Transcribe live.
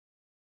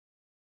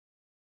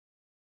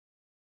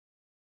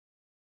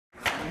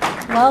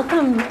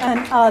Welcome,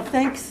 and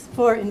thanks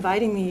for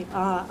inviting me.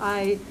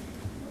 I,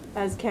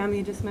 as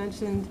Cami just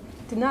mentioned,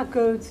 did not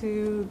go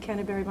to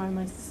Canterbury by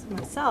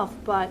myself,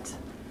 but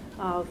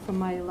from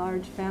my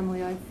large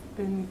family, I've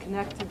been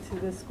connected to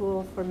this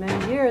school for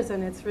many years,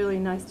 and it's really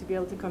nice to be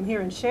able to come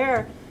here and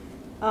share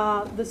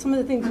some of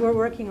the things we're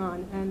working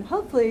on, and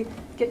hopefully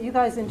get you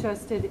guys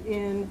interested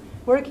in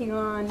working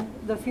on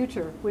the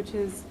future, which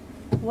is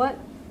what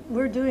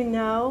we're doing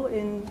now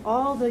in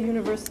all the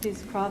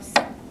universities across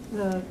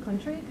the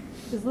country,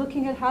 is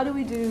looking at how do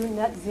we do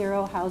net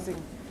zero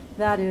housing.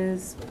 That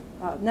is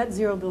net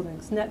zero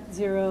buildings, net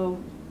zero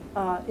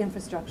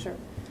infrastructure.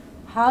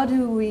 How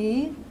do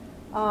we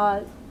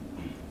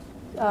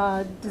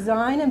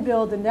design and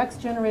build the next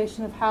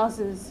generation of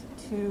houses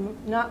to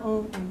not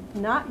only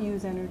not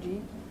use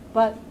energy,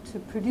 but to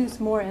produce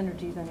more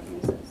energy than it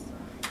uses?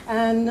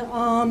 And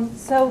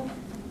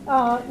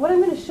what I'm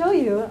going to show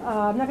you,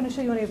 I'm not going to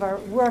show you any of our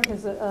work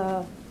as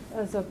a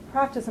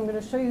practice. I'm going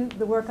to show you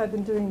the work I've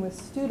been doing with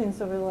students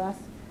over the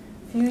last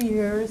few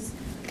years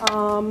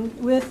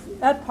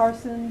at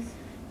Parsons,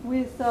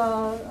 with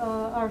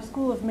our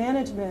School of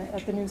Management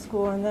at the new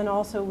school, and then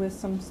also with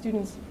some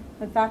students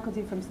and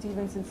faculty from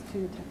Stevens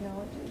Institute of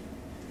Technology.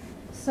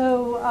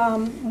 So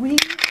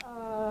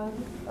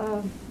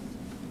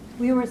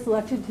we were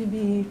selected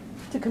to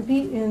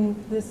compete in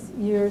this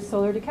year's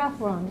Solar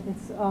Decathlon.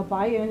 It's a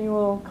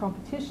biannual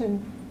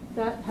competition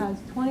that has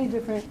 20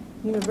 different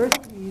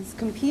universities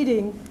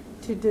competing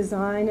to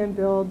design and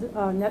build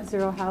net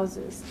zero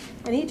houses.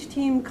 And each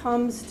team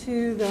comes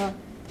to the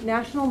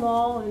National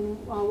Mall in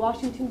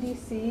Washington,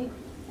 D.C.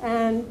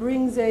 and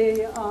brings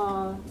a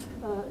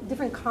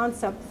different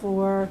concept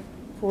for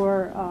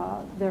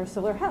their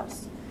solar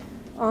house.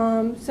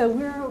 So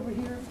we're over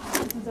here.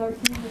 This is our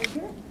team right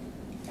here.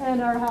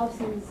 And our house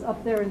is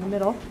up there in the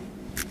middle.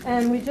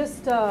 And we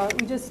just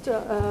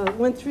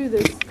went through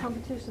this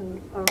competition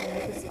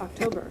this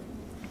October.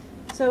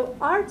 So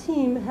our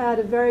team had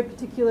a very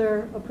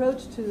particular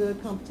approach to the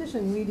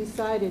competition. We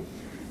decided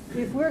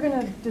if we're going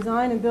to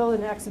design and build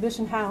an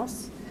exhibition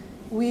house,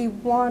 we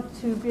want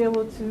to be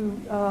able to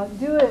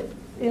do it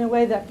in a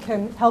way that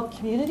can help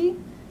community,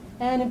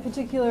 and in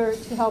particular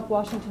to help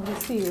Washington,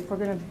 D.C. If we're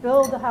going to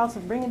build the house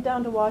and bring it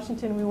down to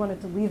Washington, we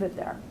wanted to leave it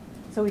there.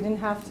 So we didn't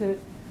have to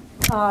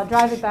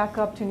drive it back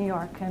up to New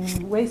York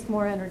and waste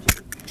more energy.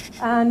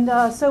 And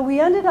so we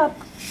ended up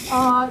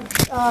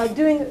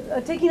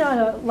taking on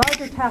a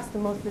larger task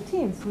than most of the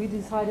teams. We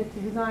decided to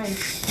design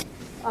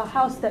a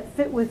house that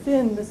fit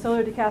within the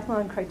Solar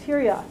Decathlon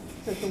criteria.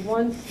 So it's a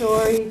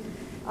one-story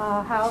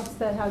house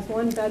that has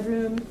one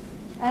bedroom.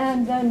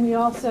 And then we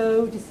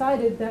also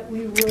decided that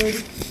we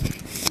would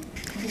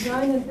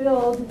design and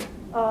build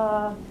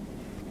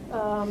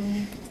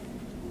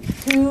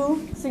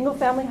 2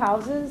 single-family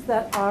houses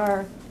that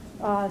are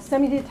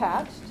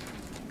semi-detached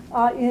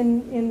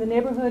in the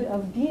neighborhood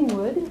of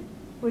Deanwood,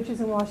 which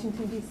is in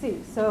Washington,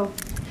 D.C. So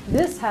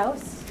this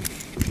house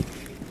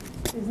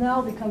is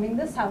now becoming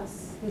this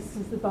house. This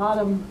is the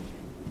bottom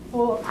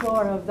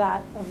floor of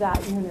that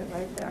unit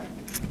right there.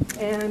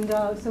 And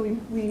so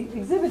we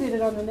exhibited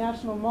it on the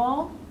National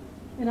Mall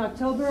in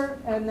October,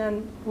 and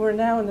then we're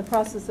now in the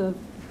process of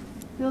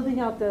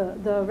building out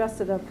the rest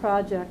of the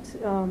project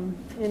in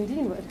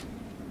Deanwood.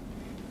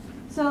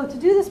 So to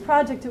do this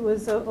project, it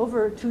was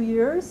over 2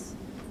 years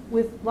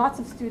with lots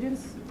of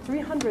students,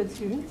 300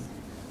 students,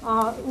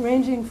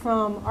 ranging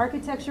from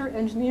architecture,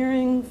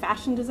 engineering,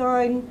 fashion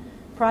design,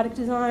 product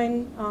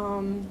design,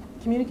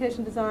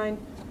 communication design,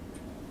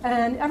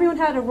 and everyone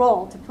had a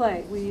role to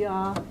play. We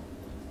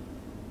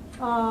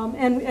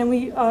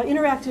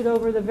interacted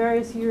over the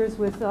various years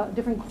with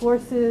different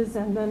courses,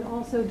 and then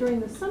also during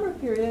the summer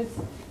periods,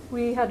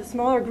 we had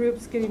smaller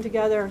groups getting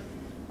together,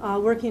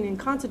 working in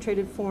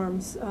concentrated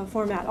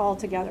format all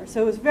together.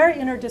 So it was very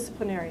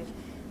interdisciplinary.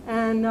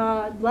 And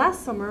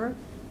last summer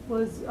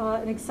was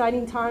an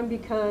exciting time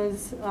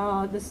because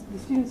the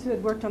students who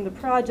had worked on the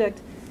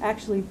project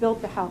actually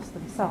built the house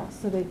themselves.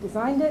 So they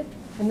designed it,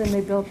 and then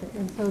they built it.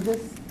 And so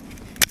this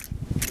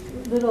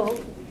little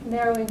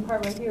narrowing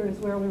part right here is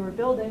where we were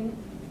building,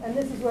 and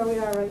this is where we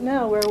are right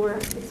now, where we're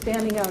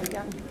expanding out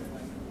again.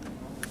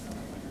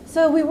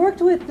 So we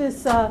worked with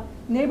this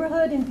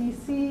neighborhood in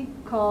DC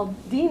called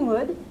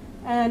Deanwood,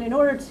 and in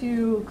order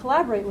to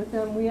collaborate with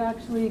them, we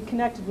actually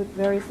connected with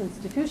various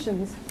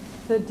institutions.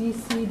 The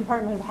DC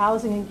Department of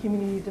Housing and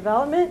Community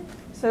Development,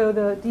 so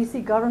the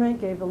DC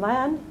government gave the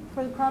land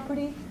for the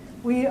property.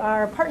 We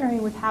are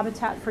partnering with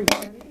Habitat for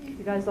Humanity.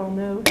 You guys all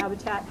know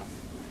Habitat?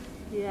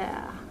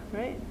 Yeah,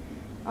 right?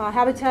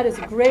 Habitat is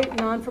a great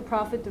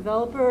non-for-profit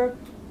developer.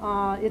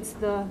 It's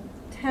the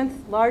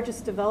 10th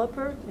largest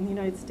developer in the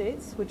United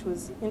States, which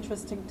was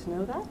interesting to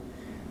know that.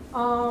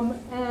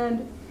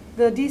 And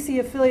the DC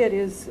affiliate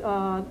is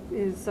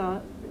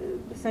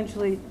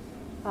essentially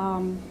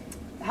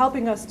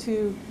helping us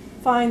to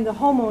find the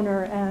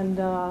homeowner and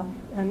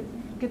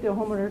get the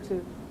homeowner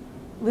to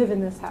live in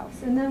this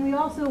house. And then we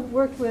also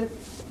worked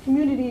with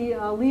community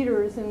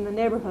leaders in the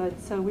neighborhood.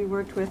 So we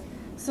worked with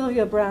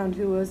Sylvia Brown,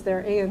 who was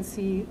their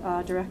ANC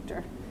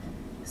director.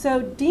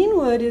 So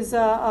Deanwood is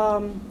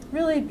a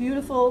really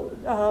beautiful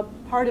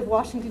part of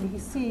Washington,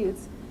 D.C.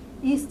 It's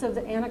east of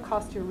the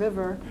Anacostia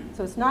River,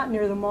 so it's not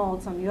near the mall.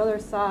 It's on the other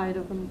side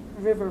of the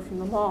river from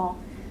the mall.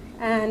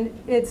 And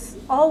it's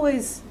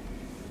always,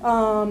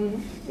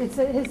 it's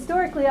a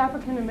historically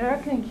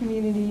African-American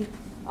community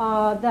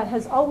that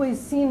has always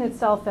seen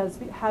itself as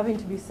having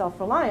to be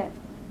self-reliant.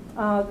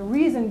 The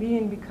reason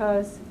being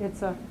because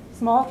it's a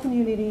small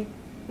community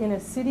in a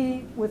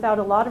city without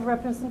a lot of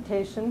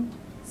representation,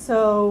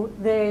 so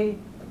they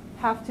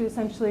have to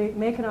essentially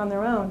make it on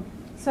their own.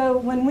 So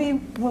when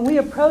we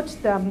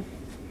approached them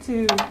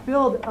to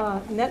build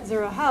a net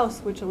zero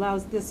house, which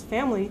allows this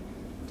family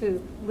to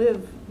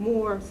live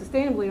more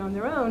sustainably on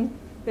their own,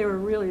 they were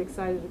really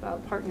excited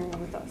about partnering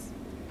with us.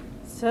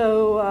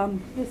 So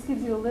this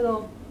gives you a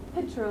little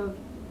picture of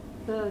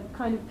the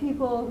kind of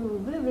people who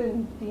live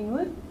in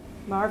Deanwood.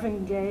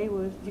 Marvin Gaye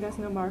was, do you guys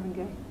know Marvin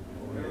Gaye?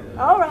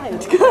 All right,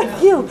 good,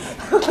 phew.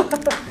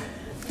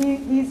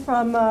 He's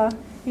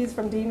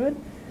from Deanwood.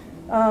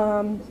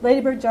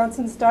 Lady Bird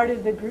Johnson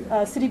started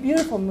the City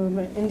Beautiful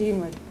movement in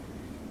Deanwood.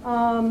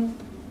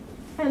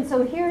 And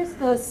so here's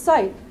the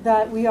site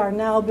that we are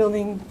now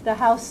building the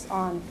house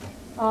on.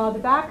 The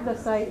back of the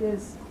site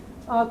is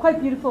quite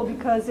beautiful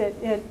because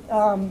it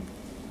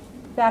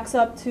backs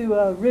up to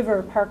a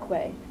river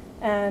parkway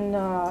and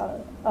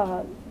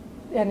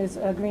is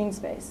a green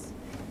space.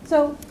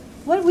 So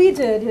what we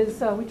did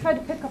is we tried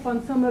to pick up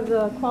on some of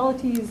the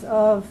qualities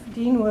of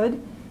Deanwood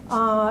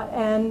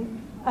and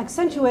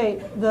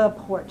accentuate the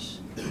porch.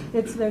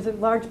 There's a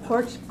large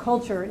porch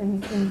culture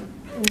in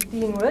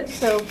Deanwood,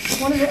 so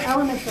one of the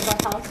elements of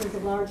our house is a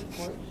large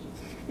porch.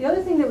 The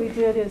other thing that we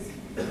did is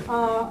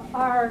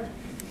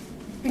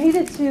we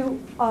needed to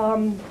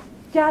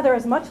gather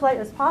as much light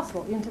as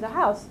possible into the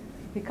house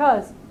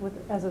because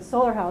as a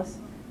solar house,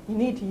 you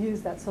need to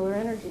use that solar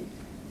energy.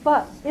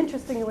 But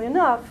interestingly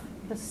enough,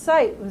 the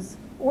site was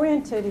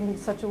oriented in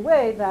such a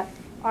way that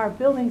our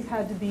buildings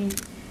had to be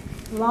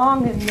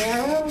long and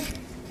narrow.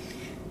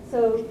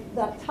 So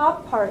that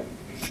top part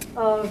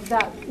of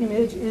that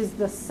image is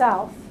the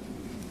south.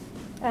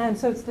 And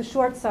so it's the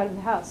short side of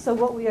the house. So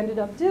what we ended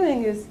up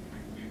doing is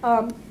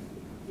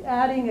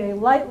adding a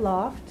light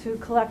loft to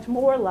collect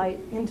more light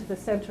into the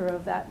center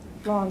of that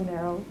long,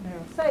 narrow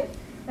site.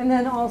 And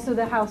then also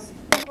the house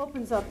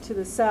opens up to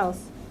the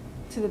south,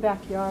 to the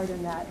backyard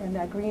and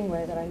that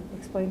greenway that I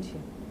explained to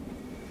you.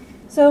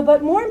 So,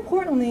 but more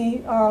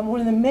importantly, one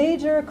of the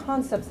major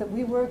concepts that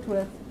we worked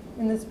with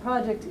in this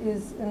project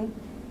is a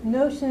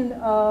notion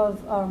of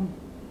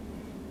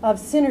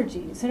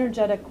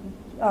synergetic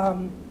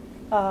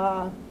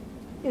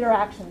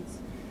interactions.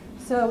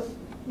 So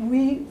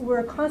we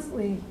were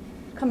constantly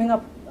coming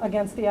up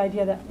against the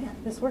idea that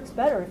this works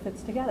better if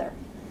it's together.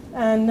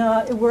 And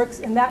it works,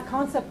 and that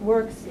concept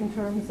works in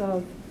terms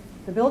of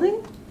the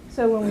building.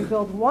 So when we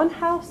build one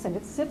house and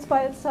it sits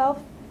by itself,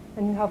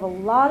 and you have a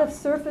lot of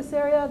surface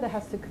area that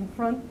has to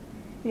confront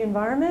the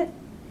environment,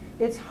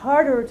 it's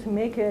harder to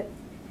make it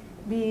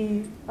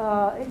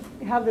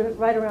have the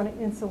right amount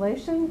of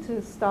insulation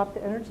to stop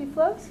the energy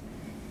flows.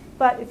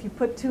 But if you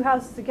put two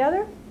houses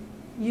together,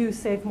 you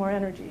save more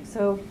energy.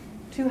 So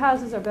two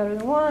houses are better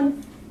than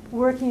one.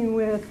 Working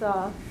with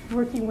I'll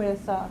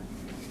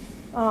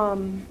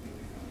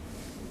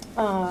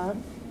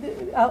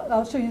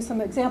show you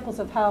some examples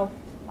of how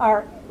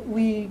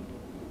we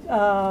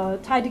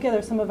tied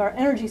together some of our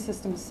energy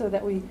systems so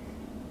that we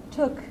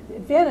took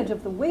advantage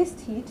of the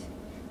waste heat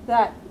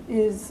that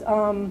is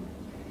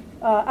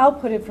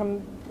outputted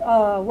from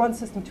one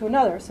system to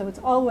another. So it's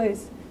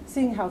always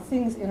seeing how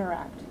things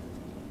interact.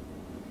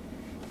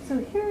 So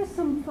here are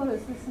some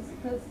photos.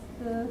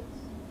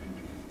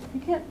 You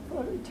can't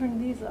turn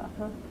these off,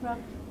 huh? Rob?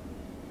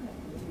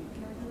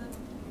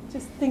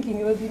 Just thinking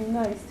it would be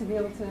nice to be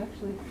able to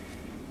actually.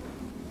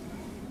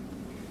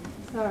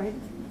 Sorry,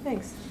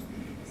 thanks.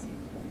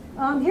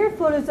 Here are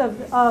photos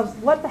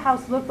of what the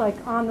house looked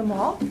like on the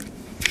mall.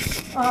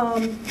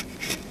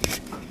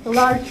 The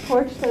large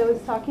porch that I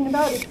was talking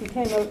about, it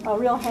became a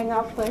real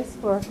hangout place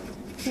for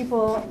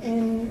people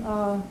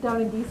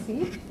down in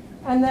DC.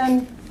 And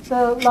then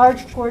the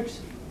large porch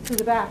to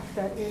the back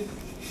that is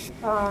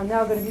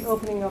now going to be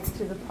opening up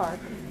to the park.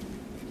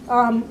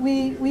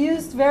 We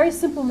used very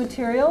simple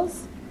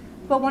materials,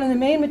 but one of the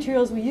main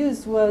materials we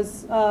used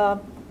was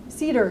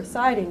cedar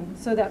siding.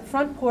 So that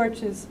front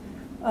porch is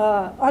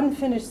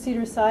unfinished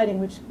cedar siding,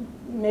 which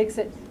makes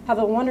it have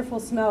a wonderful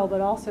smell,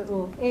 but also it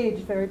will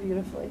age very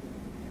beautifully.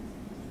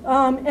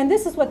 And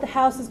this is what the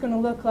house is going to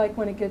look like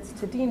when it gets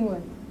to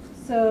Deanwood.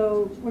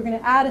 So we're going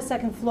to add a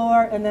second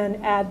floor and then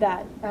add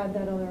that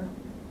other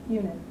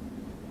unit.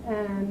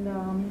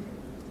 And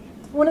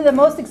one of the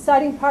most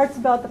exciting parts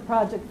about the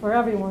project for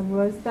everyone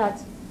was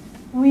that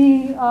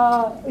we,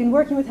 in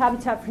working with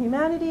Habitat for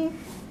Humanity,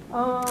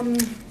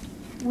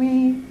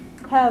 we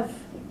have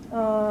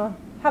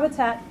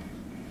Habitat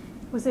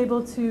was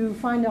able to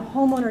find a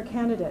homeowner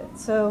candidate.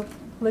 So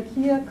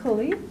Lakia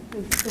Khalif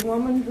is the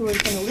woman who is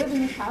going to live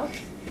in this house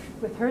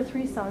with her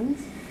 3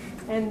 sons.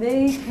 And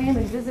they came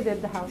and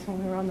visited the house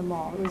when we were on the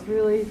mall. It was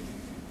really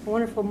a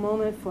wonderful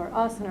moment for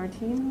us and our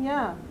team.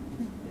 Yeah.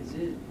 Is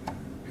it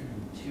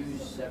two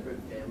separate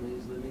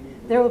families living in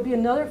it? There will be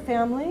another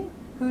family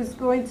who's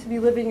going to be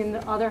living in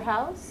the other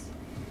house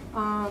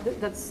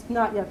that's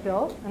not yet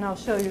built, and I'll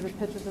show you the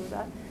pictures of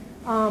that.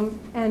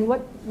 And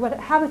what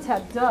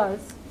Habitat does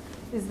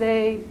is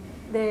they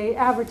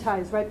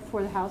advertise right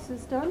before the house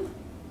is done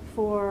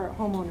for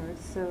homeowners.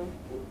 So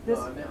this.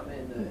 No, I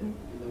meant in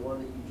the one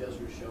that you just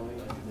were showing.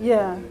 Like,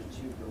 yeah. There's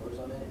two doors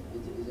on it.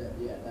 Is that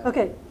yeah? That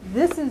okay.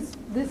 This is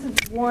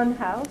one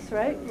house,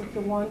 right, with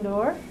the one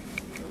door,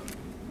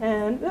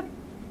 and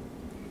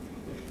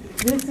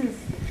this is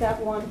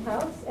that one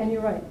house. And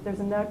you're right.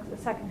 There's a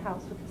second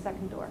house with the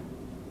second door.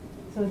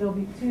 So there'll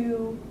be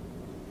two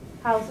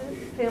houses,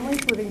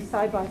 families living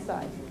side by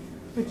side,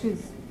 which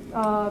is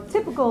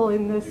typical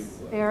in this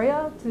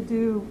area to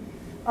do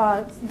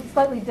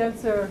slightly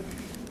denser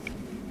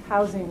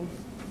housing.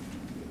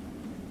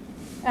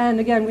 And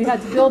again, we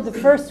had to build the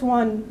first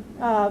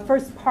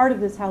part of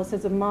this house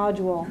as a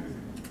module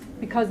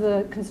because of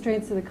the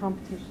constraints of the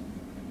competition.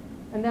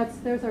 And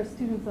there's our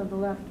students on the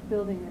left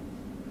building it.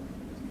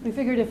 We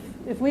figured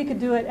if we could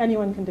do it,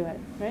 anyone can do it,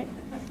 right?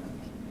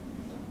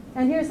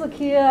 And here's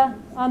Lakia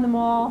on the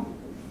mall.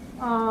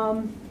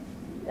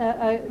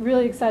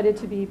 Really excited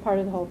to be part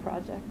of the whole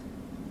project.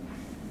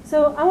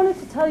 So I wanted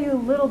to tell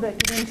you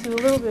get into a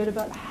little bit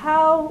about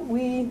how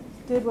we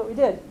did what we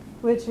did,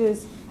 which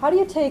is how do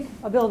you take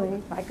a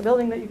building, like the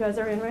building that you guys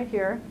are in right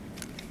here,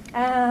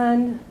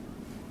 and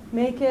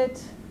make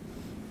it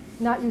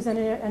not use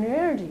any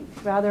energy,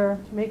 rather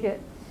make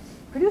it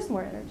produce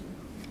more energy.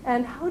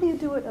 And how do you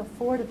do it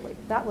affordably?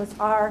 That was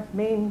our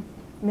main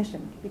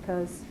mission,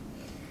 because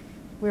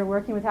we're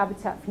working with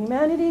Habitat for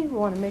Humanity. We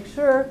want to make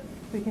sure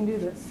we can do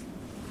this.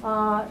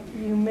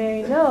 You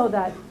may know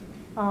that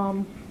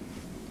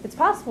it's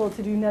possible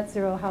to do net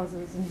zero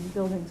houses and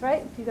buildings,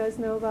 right? You guys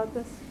know about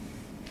this?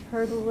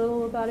 Heard a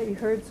little about it? You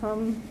heard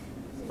some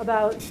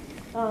about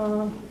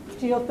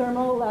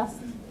geothermal last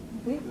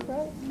week,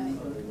 right?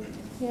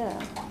 Yeah.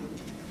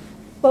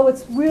 But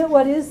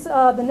what is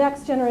the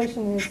next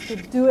generation is to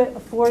do it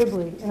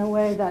affordably in a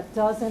way that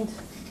doesn't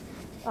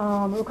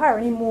require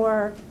any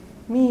more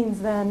means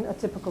than a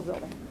typical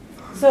building.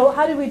 So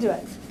how did we do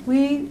it?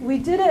 We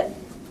did it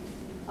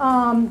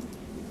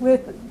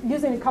with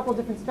using a couple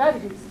different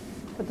strategies.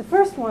 But the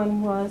first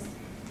one was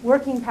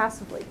working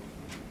passively.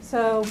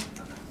 So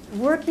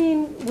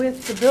working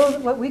with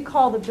what we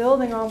call the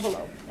building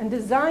envelope, and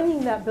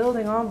designing that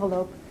building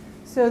envelope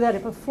so that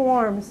it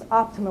performs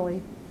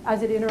optimally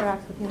as it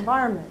interacts with the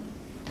environment.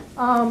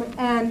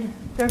 And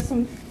there's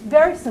some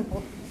very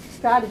simple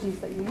strategies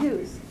that you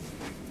use.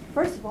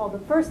 First of all, the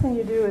first thing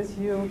you do is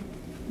you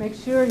make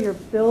sure your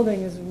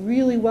building is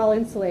really well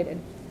insulated.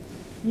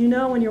 You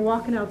know when you're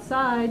walking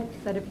outside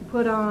that if you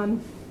put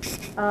on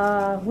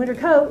a winter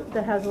coat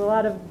that has a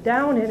lot of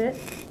down in it,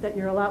 that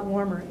you're a lot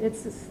warmer.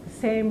 It's the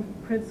same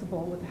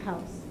principle with the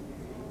house.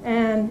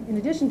 And in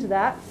addition to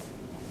that,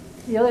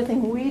 the other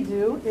thing we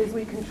do is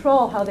we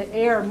control how the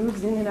air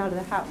moves in and out of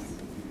the house.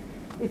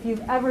 If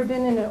you've ever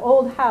been in an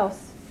old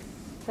house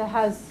that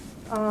has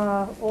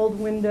old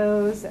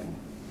windows and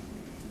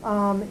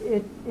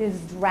it is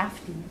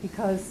drafty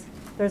because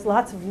there's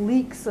lots of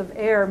leaks of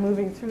air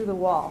moving through the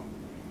wall.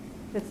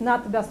 It's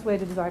not the best way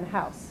to design a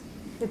house.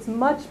 It's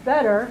much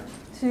better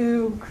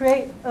to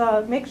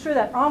make sure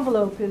that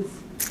envelope is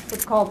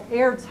what's called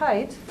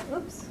airtight.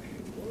 Oops.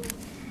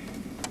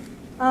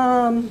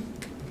 And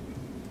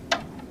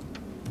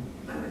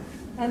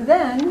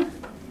then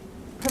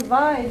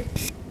provide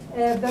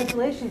a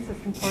ventilation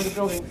system for the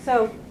building.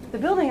 So the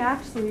building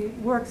actually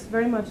works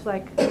very much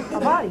like a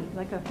body,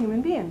 like a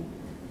human being,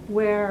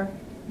 where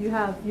you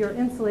have your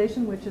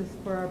insulation, which is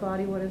for our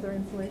body. What is our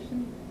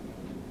insulation?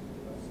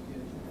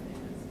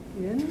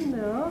 Skin,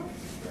 no.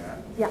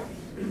 Yeah.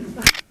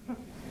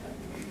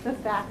 The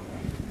fat.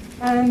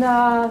 And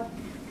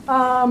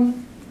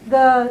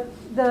the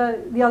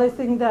other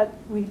thing that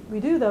we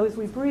do, though, is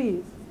we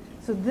breathe.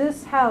 So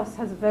this house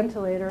has a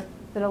ventilator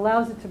that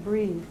allows it to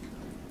breathe.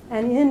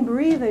 And in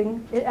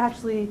breathing, it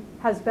actually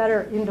has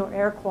better indoor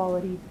air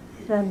quality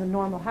than the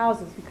normal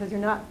houses because you're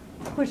not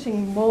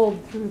pushing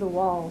mold through the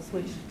walls,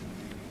 which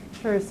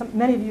I'm sure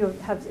many of you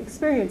have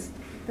experienced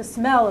the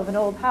smell of an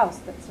old house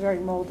that's very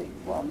moldy.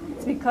 Well,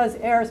 it's because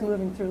air is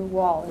moving through the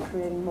wall and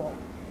creating mold.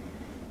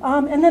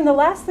 And then the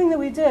last thing that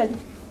we did,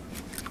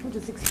 which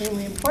is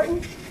extremely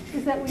important,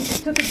 is that we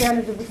took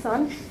advantage of the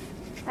sun.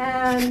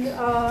 And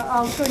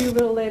I'll show you a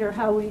little later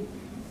how we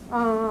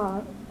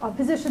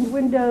positioned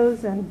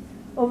windows and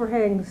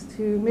overhangs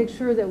to make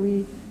sure that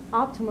we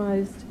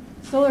optimized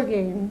solar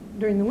gain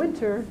during the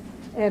winter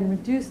and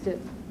reduced it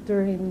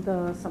during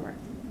the summer.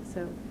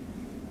 So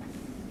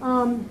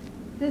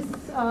this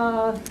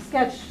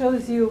sketch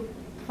shows you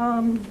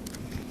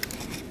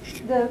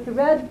the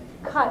red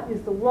cut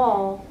is the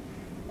wall.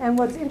 And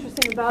what's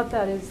interesting about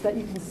that is that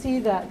you can see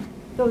that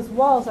those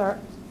walls are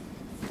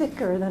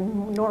thicker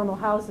than normal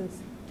houses.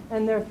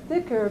 And they're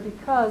thicker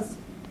because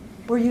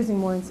we're using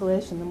more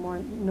insulation than more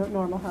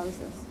normal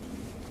houses.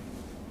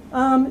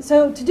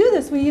 So to do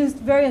this, we used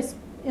various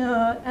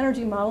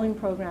energy modeling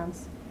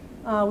programs.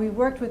 We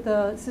worked with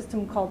a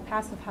system called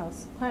Passive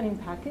House Planning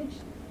Package.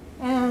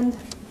 And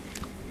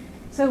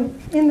so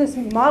in this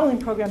modeling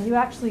program, you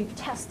actually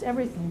test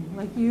everything.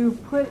 Like you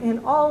put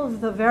in all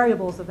of the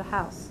variables of the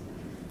house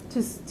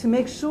to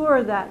make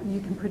sure that you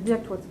can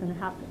predict what's going to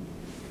happen.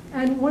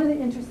 And one of the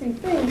interesting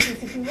things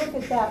is if you look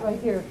at that right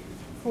here,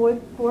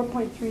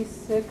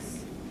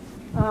 4.36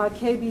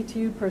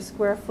 kBTU per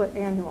square foot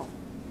annual.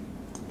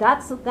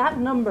 That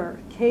number,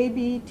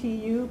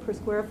 kBTU per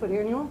square foot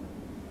annual,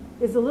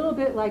 is a little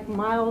bit like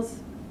miles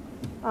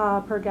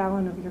per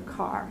gallon of your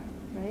car,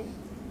 right?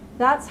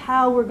 That's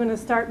how we're going to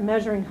start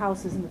measuring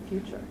houses in the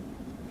future.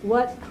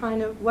 What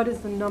is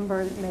the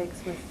number it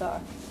makes with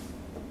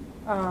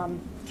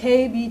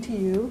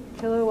kBTU,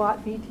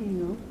 kilowatt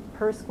BTU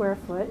per square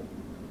foot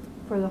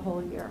for the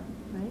whole year,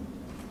 right?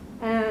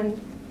 And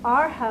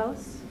our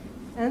house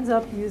ends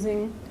up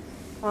using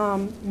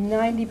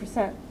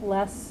 90%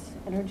 less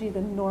energy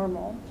than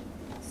normal.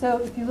 So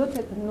if you look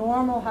at the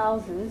normal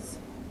houses,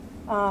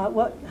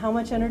 how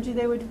much energy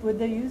would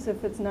they use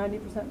if it's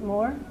 90%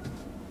 more?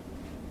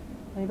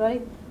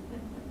 Anybody?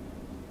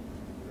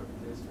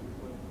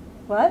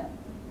 What?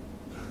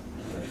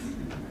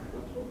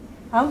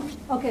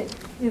 Okay,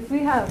 if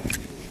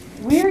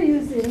we're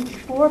using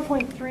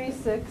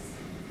 4.36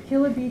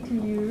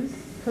 kilobTUs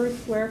per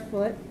square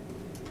foot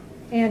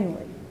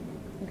annually,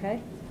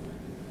 okay?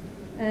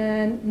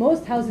 And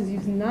most houses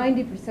use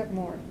 90%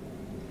 more.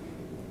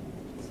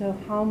 So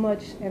how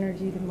much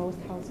energy do most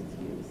houses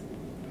use?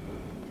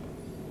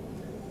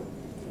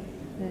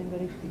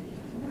 Anybody?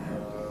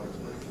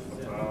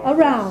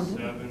 Around.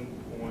 7.6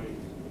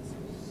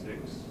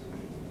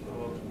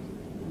 kilos.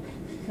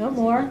 No,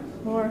 more.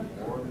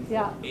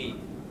 Yeah. 8.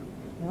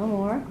 No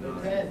more.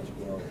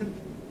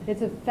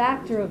 It's a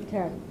factor of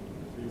 10.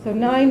 So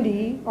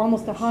 90,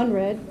 almost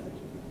 100.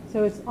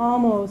 So it's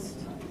almost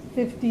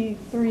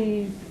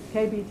 53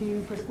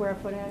 kBTU per square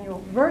foot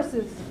annual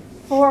versus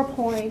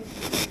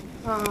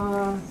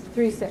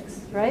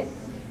 4.36, right?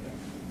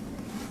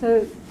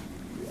 So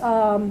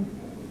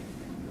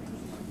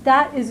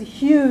that is a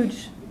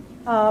huge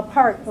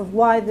part of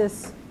why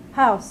this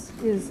house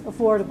is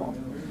affordable.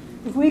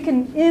 If we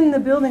can, in the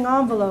building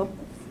envelope,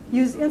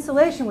 use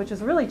insulation, which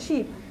is really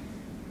cheap.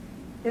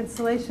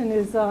 Insulation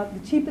is the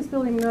cheapest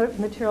building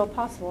material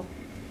possible.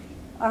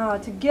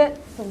 To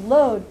get the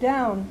load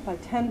down by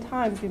 10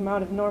 times the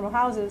amount of normal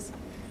houses,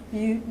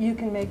 you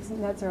can make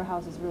net zero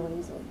houses really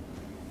easily.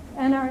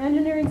 And our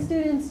engineering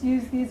students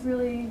use these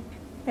really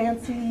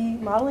fancy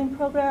modeling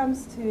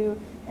programs to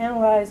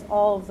analyze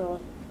all of the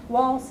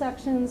wall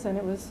sections, and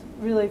it was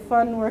really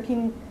fun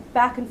working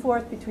back and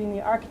forth between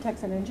the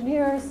architects and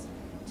engineers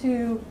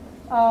to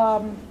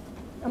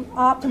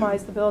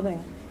optimize the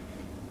building.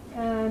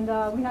 And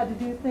we had to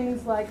do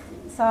things like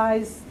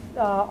size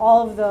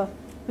all of the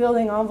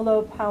building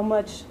envelope, how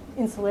much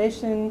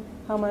insulation,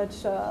 how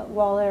much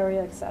wall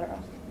area, etc.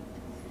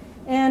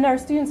 And our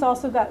students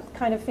also got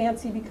kind of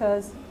fancy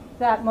because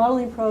that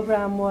modeling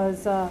program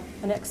was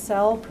an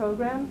Excel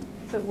program,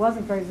 so it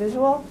wasn't very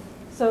visual.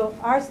 So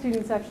our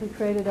students actually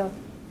created a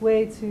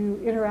way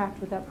to interact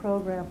with that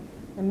program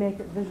and make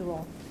it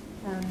visual.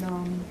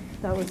 And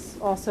that was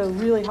also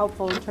really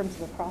helpful in terms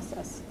of the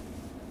process.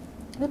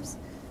 Oops.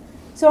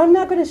 So I'm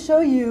not going to show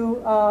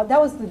you, that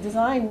was the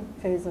design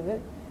phase of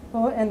it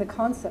and the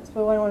concepts,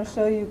 but what I want to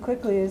show you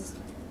quickly is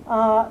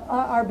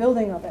our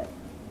building of it.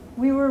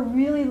 We were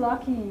really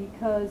lucky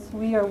because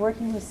we are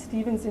working with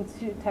Stevens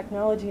Institute of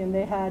Technology, and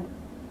they had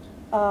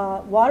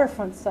a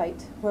waterfront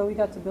site where we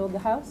got to build the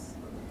house.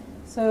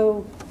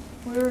 So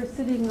we were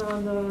sitting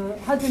on the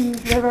Hudson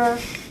River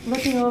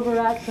looking over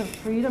at the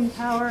Freedom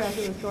Tower as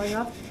it was going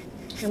up,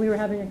 and we were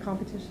having a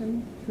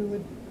competition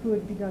who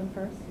would be done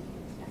first.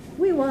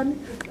 We won.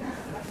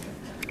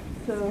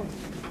 So,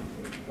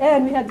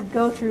 and we had to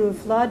go through a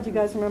flood. Do you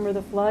guys remember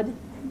the flood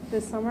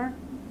this summer?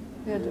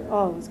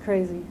 Oh, it was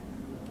crazy.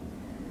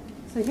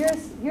 So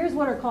here's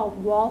what are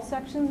called wall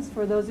sections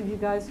for those of you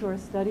guys who are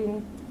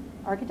studying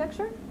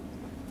architecture.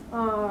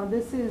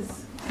 This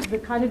is the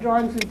kind of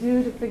drawings we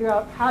do to figure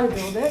out how to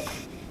build it.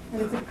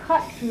 And it's a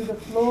cut through the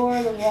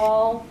floor, the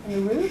wall, and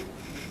the roof.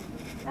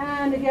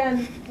 And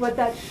again, what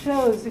that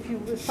shows, if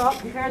you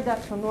compared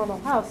that to a normal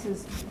house,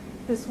 is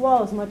this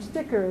wall is much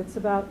thicker. It's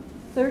about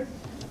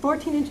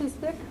 14 inches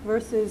thick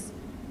versus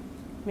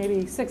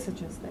maybe 6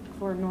 inches thick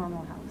for a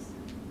normal house.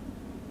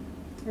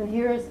 And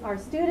here's our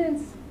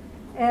students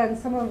and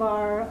some of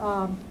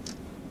our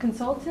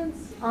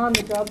consultants on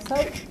the job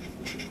site.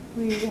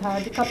 We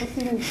had a couple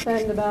students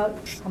spend about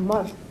a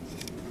month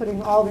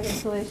putting all the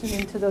insulation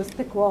into those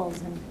thick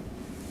walls, and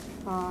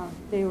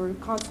they were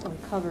constantly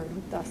covered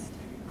with dust.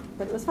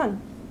 But it was fun.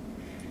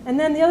 And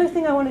then the other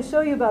thing I want to show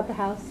you about the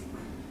house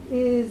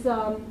is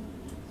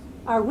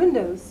our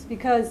windows,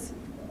 because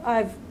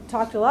I've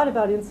talked a lot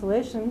about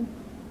insulation.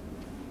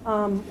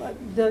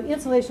 The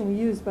insulation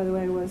we used, by the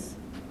way, was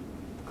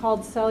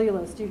called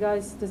cellulose.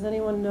 Does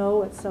anyone know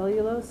what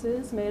cellulose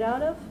is made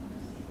out of?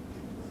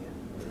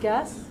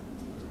 Guess?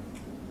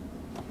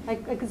 I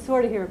could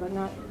sort of hear, but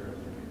not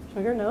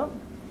sugar, no.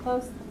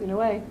 Close, in a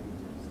way.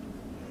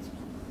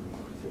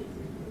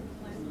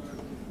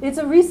 It's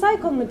a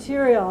recycled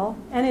material,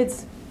 and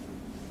it's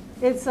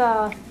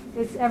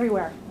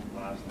everywhere.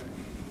 Plastic.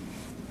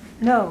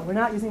 No, we're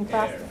not using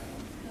plastic.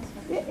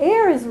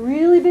 Air is a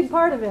really big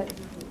part of it,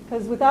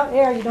 because without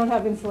air, you don't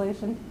have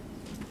insulation.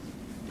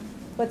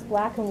 What's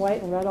black and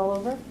white and red all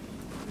over?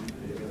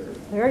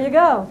 There you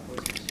go.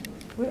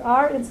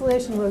 Our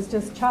insulation was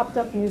just chopped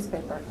up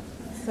newspaper,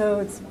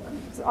 so it's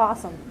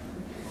awesome.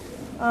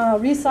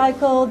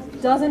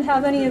 Recycled, doesn't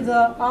have any of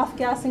the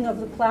off-gassing of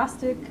the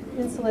plastic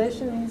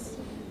insulations,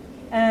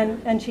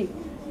 and cheap.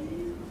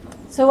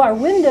 So our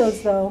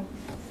windows, though,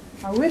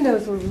 our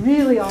windows were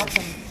really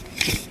awesome.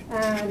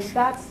 And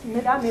that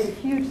made a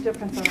huge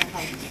difference on our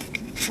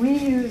house. We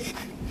used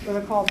what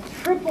are called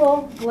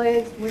triple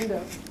glazed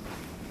windows.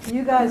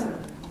 You guys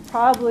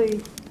probably,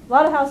 a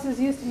lot of houses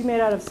used to be made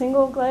out of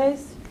single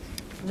glazed.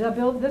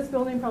 This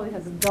building probably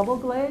has a double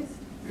glazed.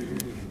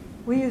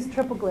 We use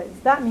triple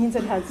glazed. That means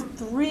it has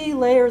 3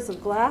 layers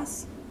of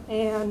glass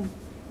and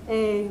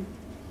a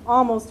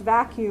almost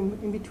vacuum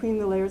in between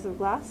the layers of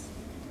glass.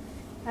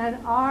 And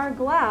our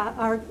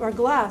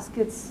glass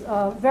gets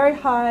very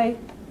high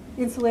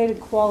insulated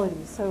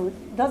quality, so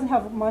it doesn't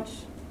have much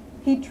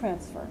heat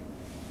transfer.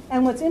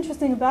 And what's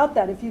interesting about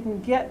that, if you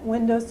can get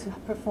windows to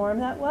perform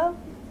that well,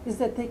 is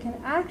that they can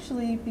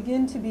actually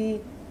begin to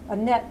be a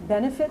net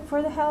benefit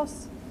for the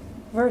house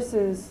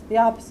versus the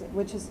opposite,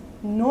 which is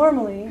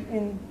normally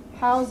in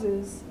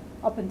houses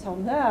up until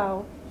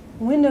now,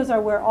 windows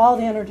are where all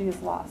the energy is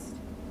lost.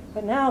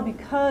 But now,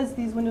 because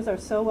these windows are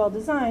so well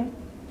designed,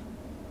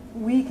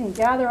 we can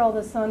gather all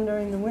the sun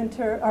during the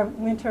winter,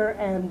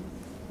 and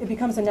it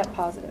becomes a net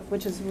positive,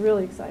 which is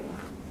really exciting.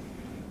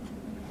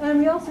 And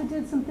we also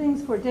did some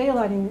things for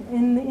daylighting.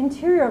 In the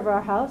interior of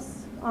our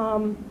house,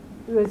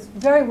 it was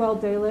very well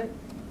daylit.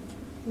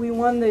 We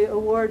won the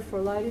award for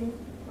lighting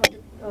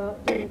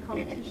during the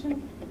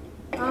competition.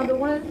 But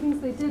one of the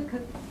things they did,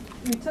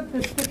 we took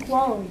this thick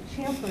wall and we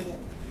chamfered it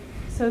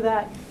so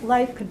that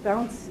light could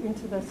bounce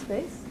into the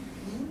space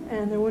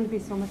and there wouldn't be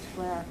so much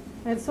glare.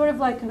 And it's sort of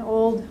like an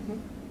old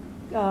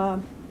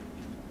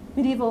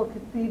medieval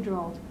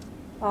cathedral.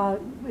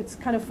 It's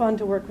kind of fun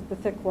to work with the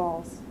thick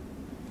walls.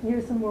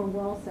 Here's some more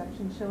wall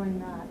sections showing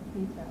that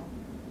detail.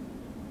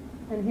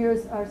 And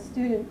here's our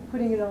student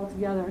putting it all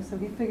together. So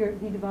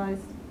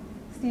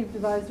Steve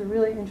devised a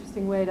really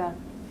interesting way to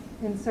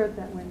insert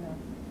that window.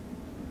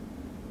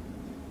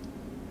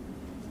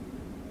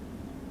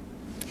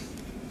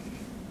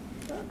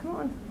 Oh, come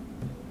on.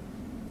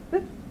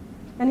 Oop.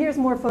 And here's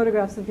more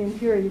photographs of the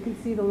interior. You can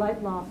see the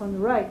light loft on the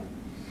right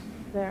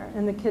there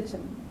in the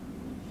kitchen.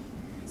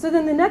 So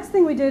then the next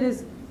thing we did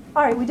is,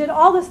 all right, we did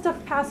all this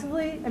stuff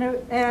passively,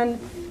 and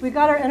we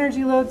got our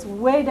energy loads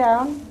way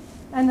down.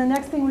 And the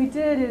next thing we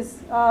did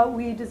is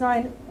we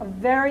designed a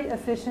very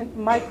efficient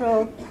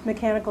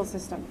micro-mechanical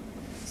system.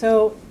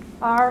 So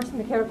our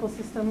mechanical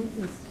system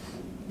is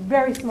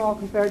very small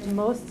compared to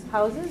most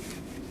houses.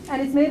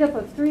 And it's made up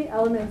of 3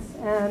 elements,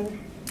 and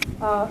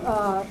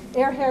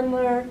air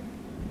handler,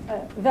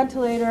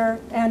 ventilator,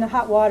 and a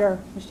hot water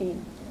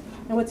machine.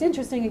 And what's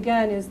interesting,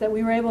 again, is that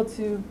we were able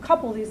to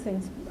couple these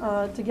things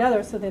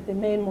together so that they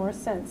made more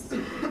sense.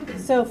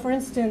 So, for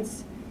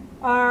instance,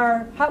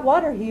 our hot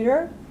water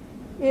heater,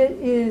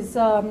 it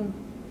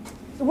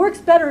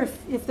works better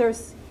if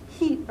there's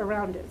heat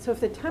around it. So if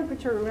the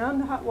temperature around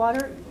the hot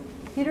water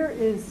heater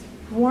is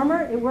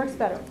warmer, it works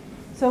better.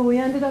 So what we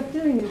ended up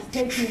doing is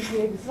taking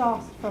the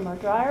exhaust from our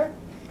dryer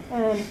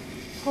and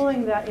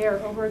pulling that air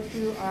over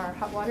to our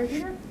hot water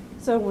heater.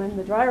 So when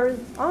the dryer is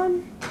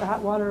on, the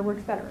hot water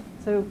works better.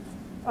 So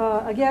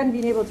again,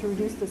 being able to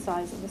reduce the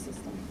size of the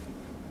system.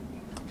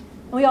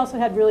 And we also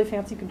had really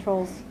fancy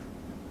controls.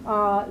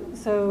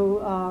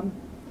 So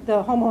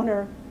the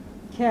homeowner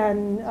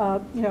can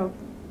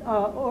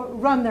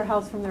run their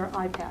house from their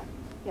iPad.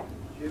 Yeah.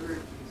 Did you ever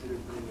consider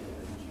putting a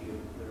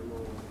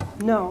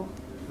geothermal? No.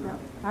 No.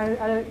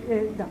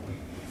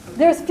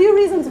 There's a few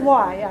reasons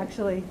why,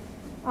 actually.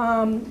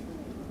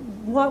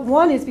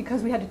 One is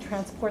because we had to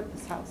transport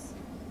this house.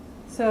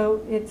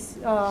 So it's,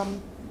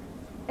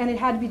 and it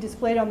had to be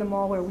displayed on the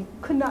mall where we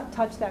could not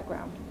touch that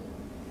ground.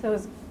 So it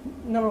was,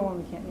 number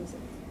one, we can't use it.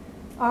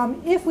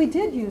 If we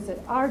did use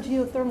it, our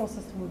geothermal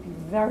system would be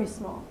very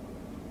small.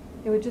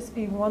 It would just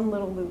be one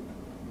little loop.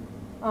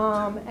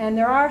 And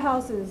there are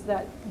houses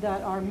that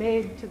are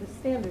made to the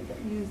standard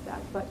that use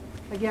that. But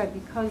again,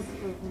 because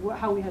of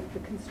how we had the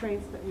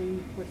constraints that we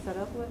were set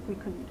up with, we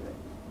couldn't do it.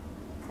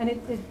 And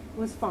it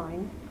was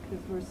fine,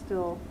 because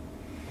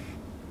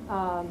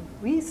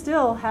we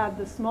still had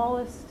the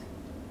smallest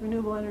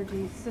renewable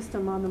energy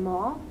system on the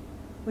mall.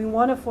 We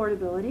won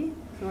affordability,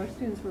 so our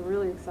students were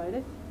really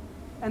excited.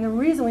 And the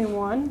reason we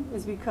won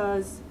is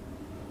because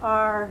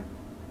our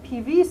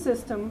PV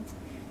system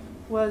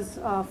was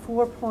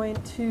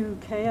 4.2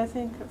 K, I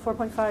think,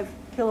 4.5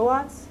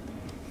 kilowatts.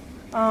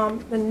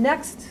 The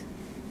next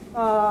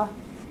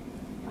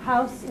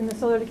house in the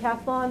Solar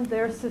Decathlon,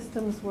 their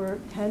systems were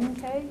 10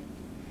 K.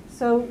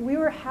 So we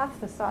were half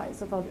the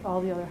size of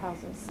all the other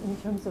houses in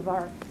terms of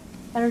our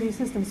energy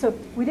system. So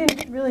we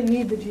didn't really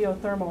need the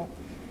geothermal.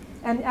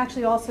 And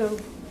actually also,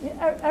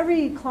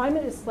 every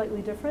climate is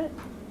slightly different.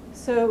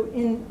 So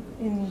in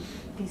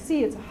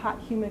DC, it's a hot,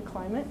 humid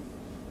climate.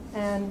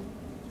 And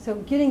so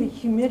getting the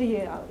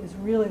humidity out is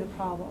really the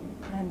problem.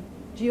 And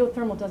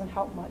geothermal doesn't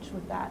help much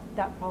with that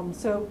problem.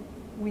 So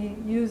we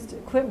used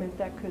equipment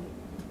that could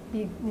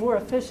be more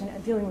efficient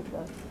at dealing with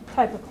the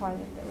type of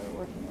climate that we were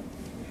working with,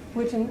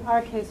 which in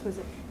our case was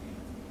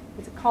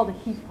it's called a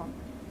heat pump,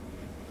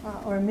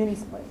 or a mini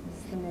split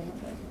is the name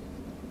of it.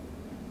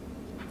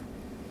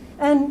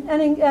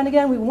 And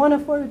again, we won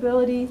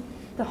affordability.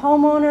 The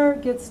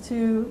homeowner gets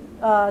to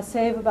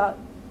save about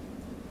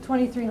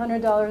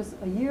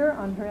 $2,300 a year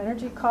on her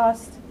energy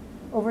cost.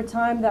 Over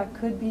time, that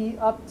could be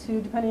up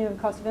to, depending on the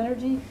cost of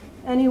energy,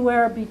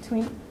 anywhere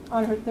between,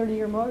 on her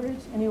 30-year mortgage,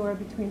 anywhere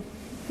between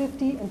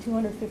 $50,000 and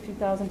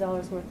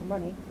 $250,000 worth of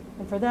money.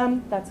 And for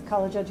them, that's a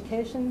college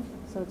education,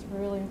 so it's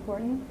really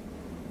important.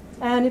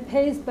 And it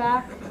pays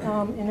back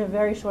in a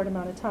very short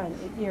amount of time,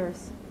 8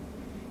 years.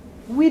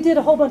 We did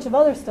a whole bunch of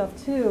other stuff,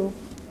 too.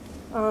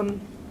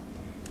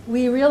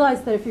 We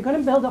realized that if you're going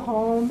to build a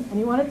home and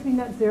you want it to be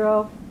net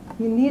zero,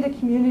 you need a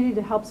community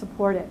to help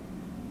support it.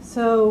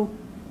 So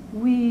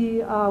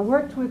we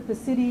worked with the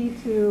city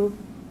to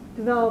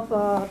develop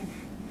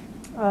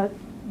a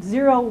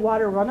zero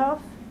water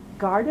runoff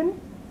garden,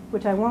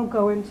 which I won't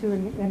go into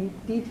in any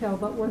detail,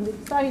 but one of the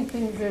exciting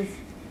things is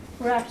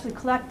we're actually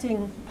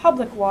collecting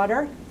public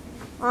water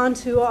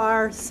onto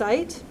our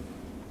site,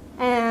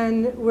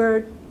 and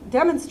we're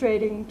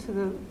demonstrating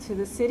to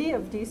the city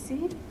of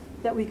DC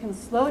that we can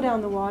slow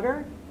down the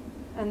water,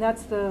 and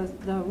that's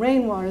the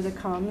rainwater that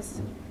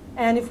comes.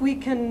 And if we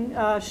can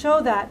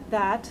show that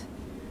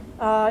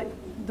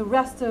the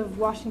rest of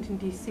Washington,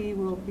 D.C.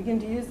 will begin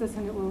to use this,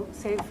 and it will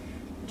save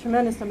a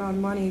tremendous amount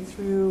of money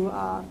through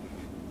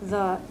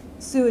the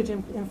sewage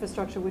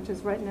infrastructure, which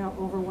is right now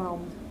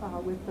overwhelmed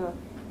with the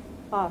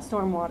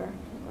stormwater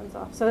that runs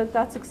off. So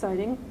that's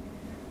exciting.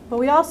 But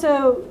we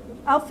also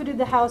outfitted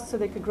the house so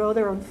they could grow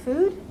their own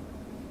food,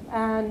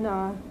 and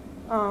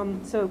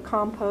so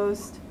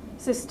compost,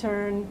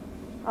 cistern,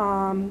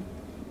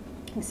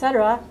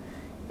 etc.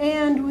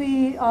 And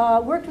we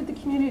worked with the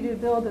community to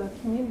build a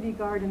community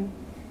garden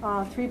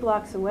 3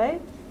 blocks away,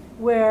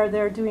 where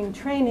they're doing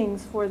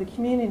trainings for the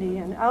community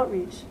and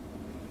outreach,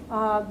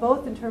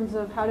 both in terms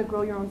of how to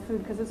grow your own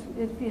food, because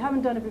if you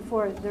haven't done it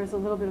before, there's a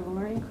little bit of a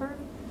learning curve.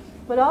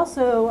 But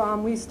also,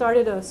 we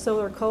started a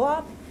solar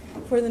co-op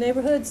for the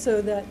neighborhood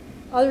so that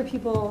other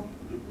people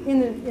in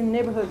the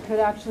neighborhood could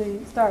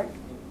actually start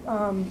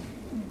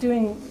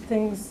doing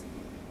things,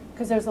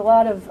 because there's a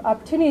lot of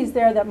opportunities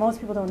there that most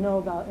people don't know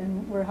about,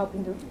 and we're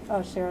helping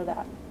to share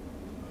that.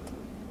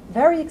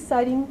 Very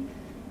exciting.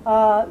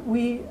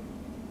 We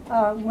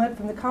went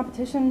from the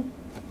competition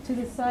to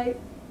the site,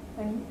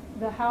 and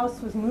the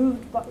house was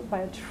moved by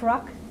a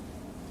truck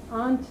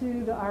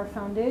onto our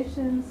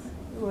foundations.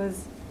 It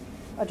was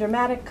a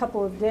dramatic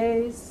couple of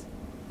days.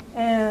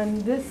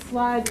 And this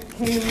slide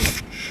came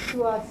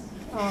to us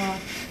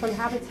from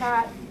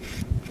Habitat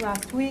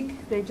last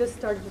week. They just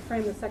started to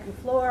frame the second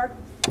floor.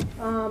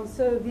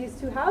 So these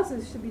 2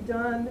 houses should be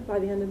done by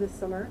the end of this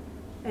summer,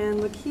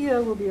 and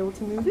Lakia will be able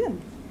to move in.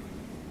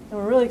 And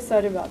we're really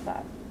excited about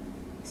that.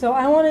 So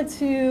I wanted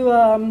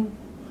to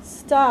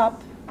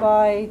stop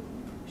by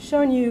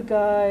showing you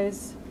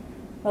guys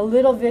a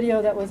little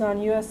video that was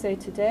on USA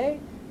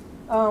Today,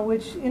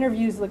 which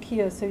interviews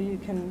Lakia, so you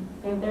can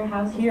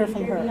hear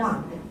from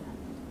her.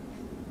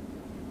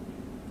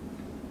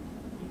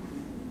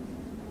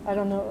 I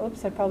don't know.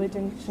 Oops, I probably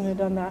shouldn't have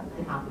done that.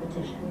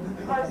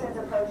 Parsons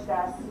approached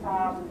us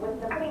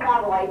with the pretty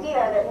novel idea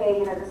that, hey,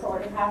 you know, the Solar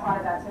Decathlon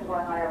event's been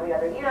going on every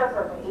other year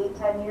for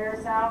 8-10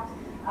 years now,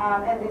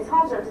 and these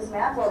homes are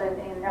dismantled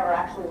and never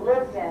actually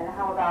lived in.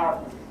 How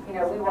about, you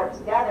know, we work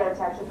together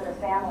to actually put a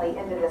family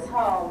into this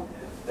home.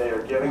 They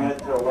are giving it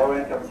to a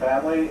low-income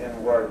family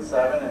in Ward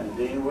 7 in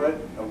Deanwood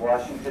of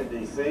Washington,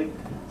 D.C.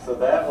 So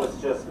that was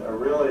just a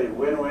really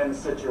win-win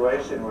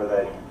situation where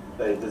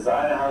they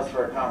design a house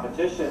for a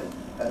competition,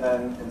 and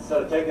then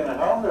instead of taking it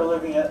home, they're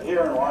living it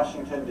here in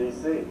Washington,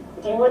 D.C.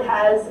 Deanwood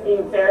has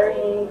a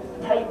very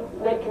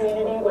tight-knit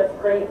community with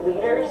great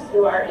leaders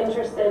who are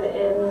interested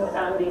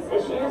in these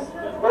issues.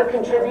 We're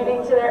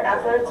contributing to their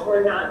efforts.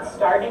 We're not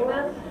starting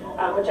them,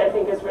 which I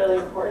think is really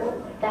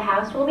important. The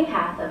house will be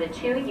half of a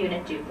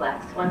 2-unit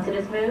duplex once it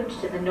is moved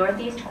to the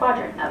northeast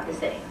quadrant of the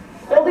city.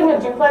 Building a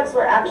duplex,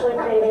 we're actually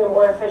creating a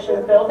more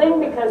efficient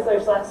building because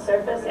there's less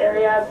surface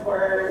area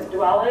for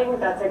dwelling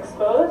that's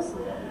exposed.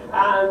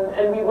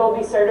 And we will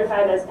be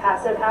certified as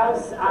passive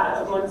house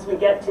once we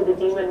get to the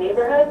Deanwood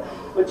neighborhood,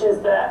 which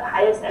is the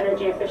highest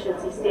energy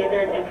efficiency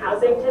standard in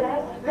housing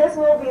today. This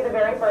will be the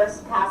very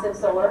first passive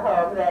solar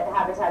home that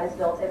Habitat has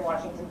built in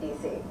Washington,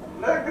 D.C.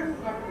 So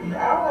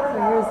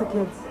here's the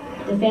kids.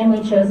 The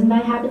family chosen by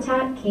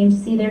Habitat came to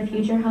see their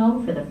future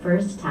home for the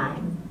first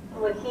time.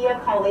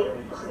 Lakia Cully,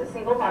 she's a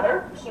single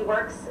mother. She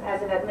works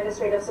as an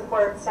administrative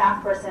support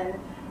staff person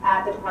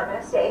at the Department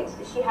of State.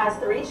 She has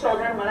 3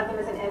 children. One of them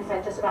is an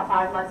infant, just about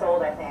 5 months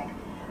old, I think.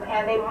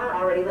 and they were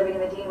already living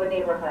in the Deanwood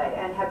neighborhood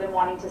and have been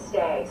wanting to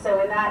stay. So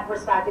in that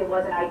perspective, it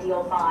was an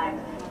ideal find.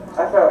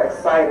 I felt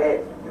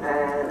excited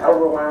and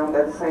overwhelmed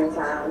at the same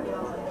time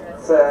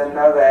to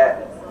know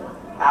that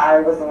I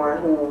was the one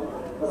who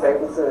was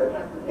able to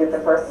get the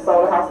first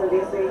solar house in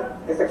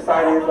DC. It's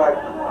exciting. It's like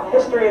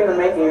history in the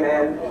making,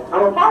 and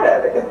I'm a part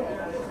of it.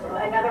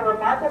 Another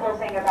remarkable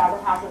thing about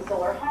the House of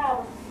Solar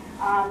Homes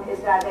is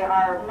that they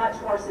are much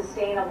more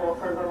sustainable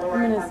for the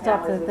lower income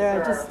families we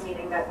serve,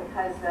 meaning that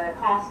because the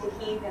cost to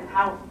heat and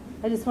how...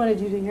 I just wanted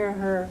you to hear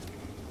her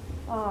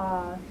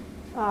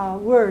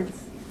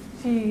words.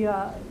 She,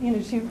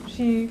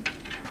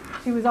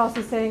 she was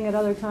also saying at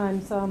other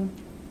times,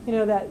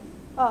 that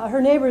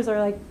her neighbors are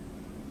like,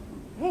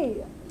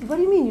 hey, what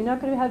do you mean you're not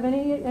going to have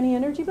any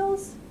energy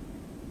bills?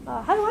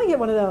 How do I get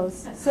one of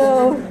those?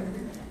 So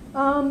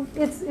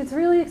it's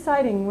really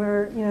exciting.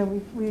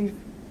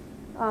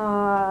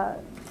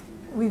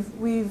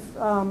 We've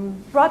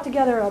brought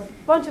together a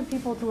bunch of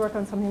people to work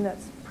on something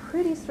that's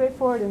pretty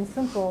straightforward and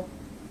simple,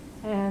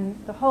 and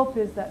the hope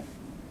is that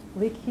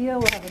Likia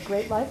will have a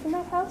great life in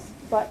that house,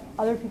 but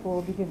other people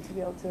will begin to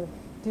be able to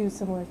do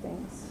similar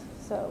things.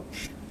 So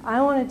I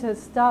wanted to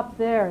stop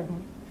there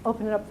and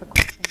open it up for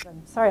questions.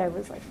 I'm sorry I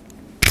was like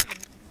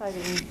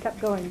excited and kept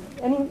going.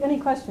 Any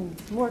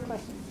questions? More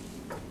questions?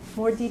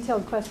 More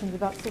detailed questions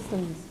about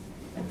systems?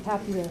 I'm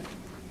happy to.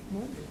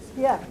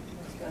 Yeah.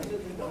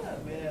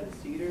 Made out of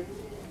cedar?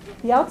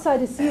 The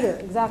outside is cedar,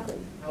 exactly.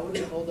 How would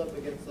it hold up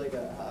against like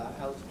a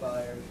house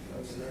fire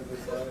on the neighbor's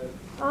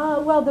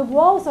side? Well, the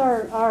walls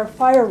are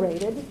fire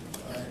rated.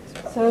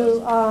 So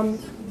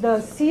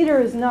the cedar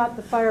is not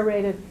the fire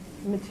rated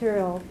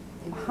material.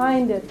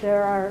 Behind it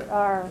there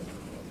are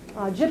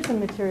gypsum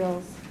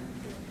materials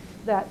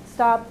that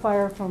stop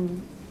fire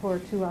for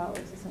 2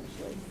 hours,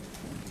 essentially.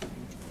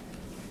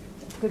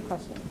 Good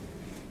question.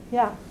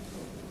 Yeah?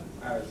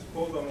 I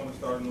suppose I want to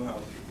start a new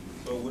house.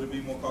 So would it be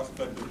more cost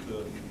effective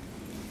to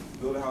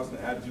build a house and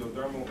add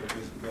geothermal, or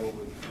just go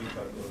with any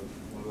type of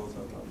one of those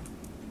type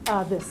of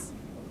houses?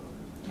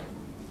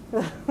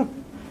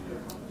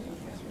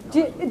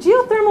 This.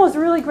 Geothermal is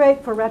really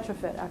great for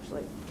retrofit,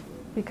 actually,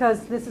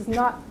 because this is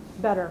not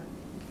better.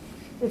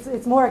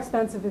 It's more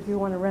expensive if you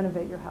want to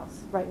renovate your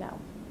house right now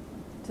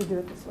to do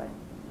it this way.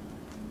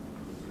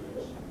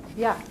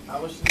 Yeah?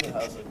 How much does a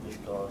house like this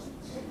cost?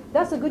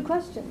 That's a good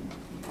question.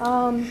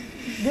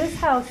 This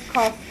house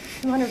costs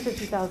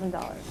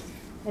 $250,000.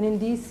 And in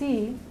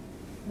DC,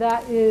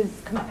 that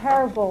is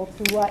comparable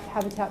to what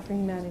Habitat for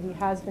Humanity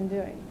has been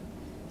doing.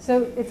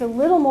 So it's a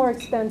little more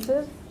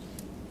expensive,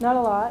 not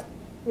a lot.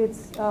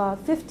 It's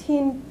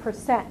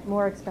 15%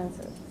 more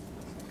expensive.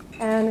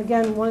 And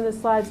again, one of the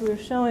slides we were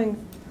showing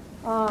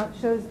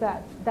shows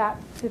that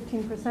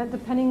 15%,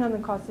 depending on the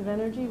cost of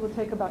energy, will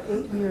take about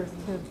 8 years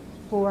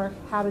for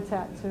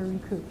Habitat to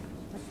recoup,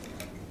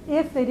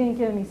 if they didn't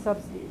get any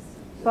subsidies.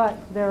 But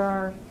there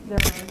are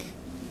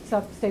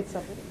state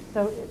subsidies.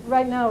 So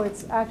right now,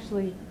 it's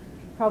actually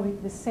probably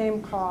the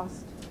same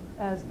cost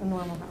as a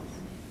normal house.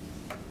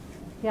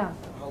 Yeah?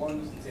 How long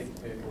does it take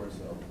to pay for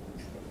itself?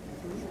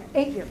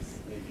 8 years.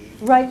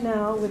 Right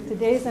now, with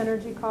today's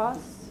energy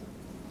costs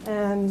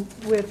and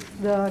with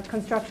the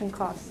construction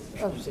costs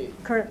of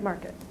current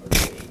market.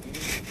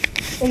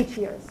 8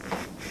 years.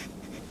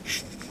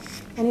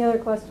 Any other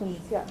questions?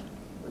 Yeah.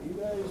 Where do you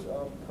guys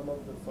come up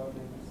with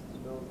funding to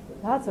build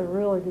things? That's a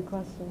really good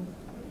question.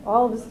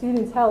 All of the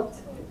students helped.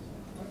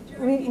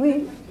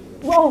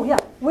 Oh yeah,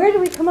 where do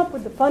we come up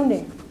with the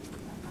funding?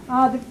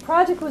 The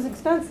project was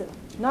expensive,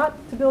 not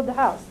to build the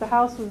house. The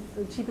house was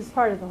the cheapest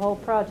part of the whole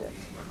project.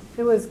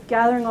 It was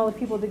gathering all the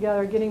people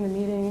together, getting the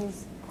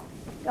meetings,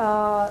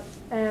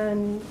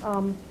 and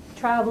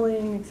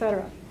traveling,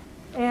 etc.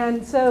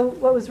 And so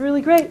what was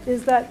really great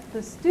is that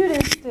the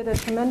students did a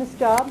tremendous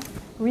job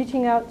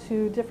reaching out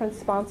to different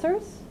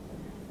sponsors.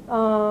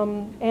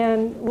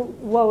 And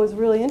what was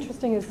really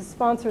interesting is the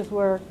sponsors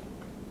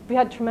we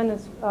had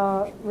tremendous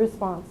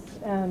response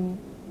and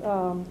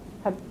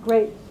had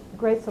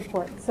great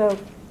support. So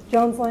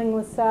Jones Lang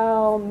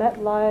LaSalle,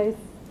 MetLife,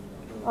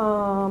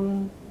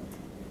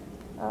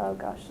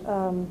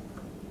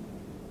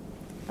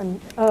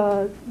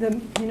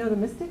 the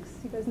Mystics?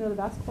 You guys know the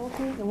basketball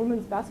team, the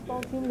women's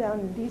basketball team down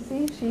in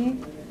DC?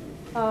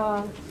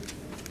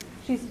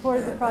 She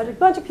supported the project. A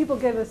bunch of people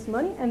gave us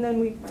money, and then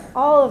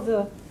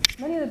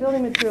many of the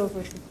building materials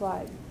were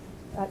supplied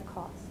at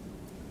cost.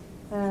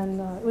 And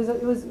it was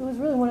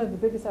really one of the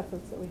biggest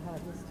efforts that we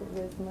had was to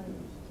raise money.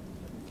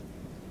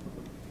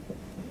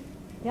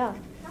 Yeah.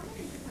 How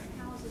many different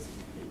houses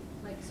compete?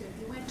 Like, so if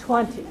you went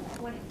 20.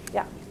 20.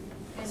 Yeah.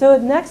 So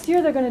next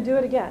year they're going to do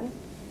it again.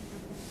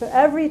 So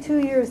every 2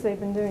 years they've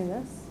been doing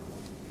this.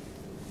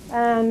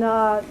 And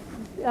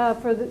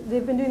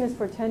they've been doing this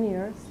for 10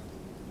 years.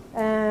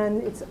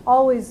 And it's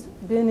always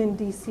been in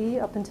DC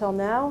up until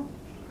now.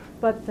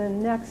 But the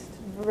next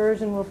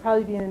version will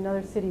probably be in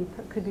another city.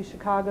 Could be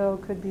Chicago,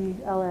 could be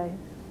LA.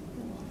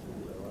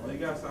 Well, you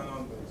guys sign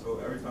on, so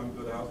every time you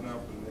build a house now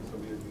for the next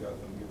couple years, you guys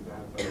going to give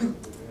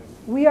that.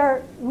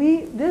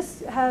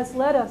 this has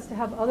led us to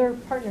have other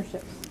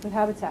partnerships with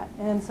Habitat.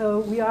 And so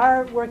we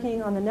are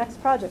working on the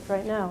next project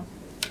right now.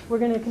 We're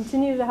going to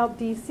continue to help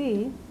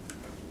DC,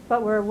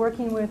 but we're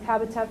working with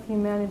Habitat for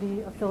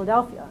Humanity of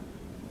Philadelphia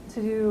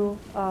to do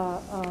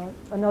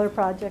another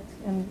project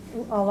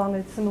along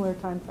a similar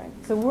time frame.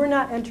 So we're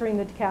not entering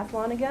the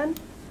decathlon again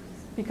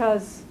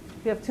because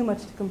we have too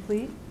much to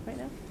complete right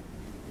now.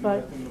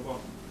 But what?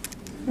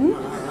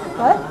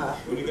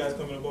 When you guys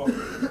coming to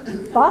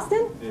Boston?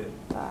 Boston?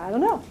 Yeah. I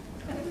don't know.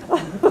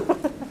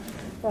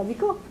 That'd be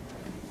cool.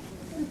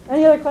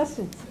 Any other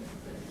questions?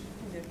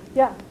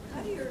 Yeah.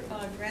 How do your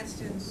grad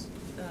students,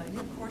 you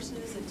have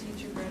courses that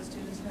teach your grad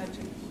students how to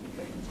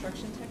the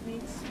construction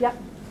techniques? Yeah.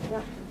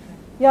 Yeah.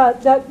 Yeah,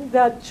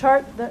 that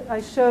chart that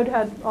I showed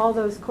had all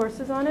those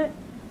courses on it.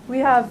 We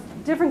have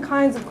different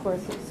kinds of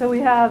courses. So we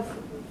have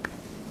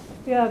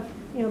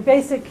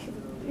basic.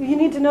 You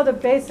need to know the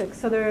basics.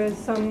 So there is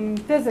some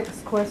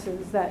physics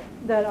courses that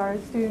our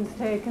students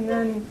take, and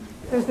then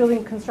there's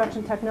building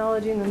construction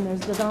technology, and then there's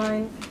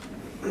design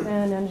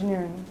and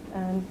engineering.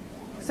 And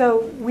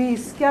so we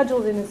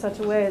scheduled it in such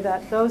a way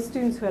that those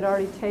students who had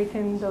already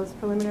taken those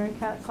preliminary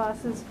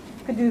classes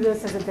could do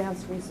this as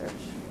advanced research,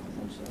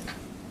 essentially.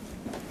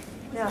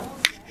 Yeah.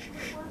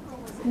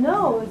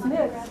 No, it's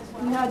mixed.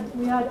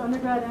 We had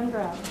undergrad and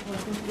grad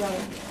working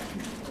together.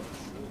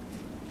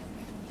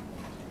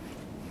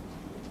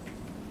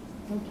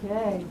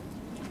 Okay.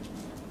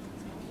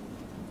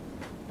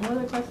 Any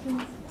other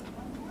questions?